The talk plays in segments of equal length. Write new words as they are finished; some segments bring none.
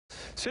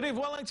City of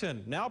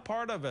Wellington, now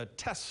part of a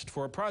test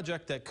for a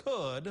project that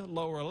could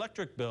lower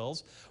electric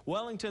bills.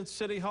 Wellington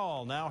City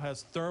Hall now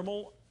has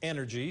thermal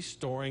energy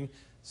storing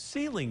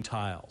ceiling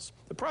tiles.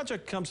 The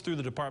project comes through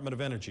the Department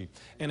of Energy,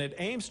 and it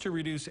aims to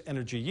reduce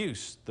energy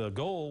use. The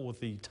goal with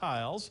the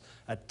tiles,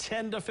 a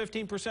 10 to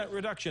 15%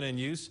 reduction in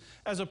use.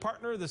 As a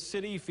partner, the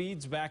city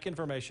feeds back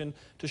information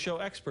to show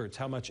experts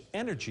how much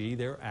energy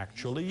they're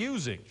actually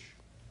using.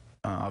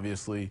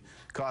 Obviously,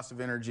 cost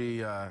of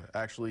energy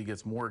actually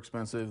gets more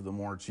expensive the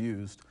more it's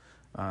used.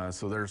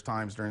 So there's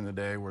times during the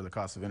day where the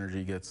cost of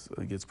energy gets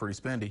pretty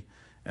spendy,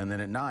 and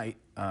then at night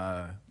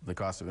the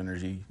cost of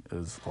energy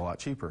is a lot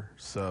cheaper.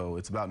 So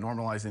it's about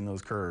normalizing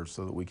those curves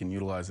so that we can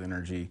utilize the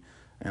energy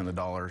and the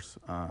dollars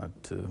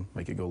to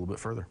make it go a little bit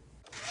further.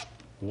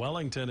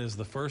 Wellington is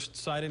the first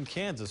site in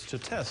Kansas to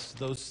test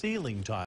those ceiling tiles.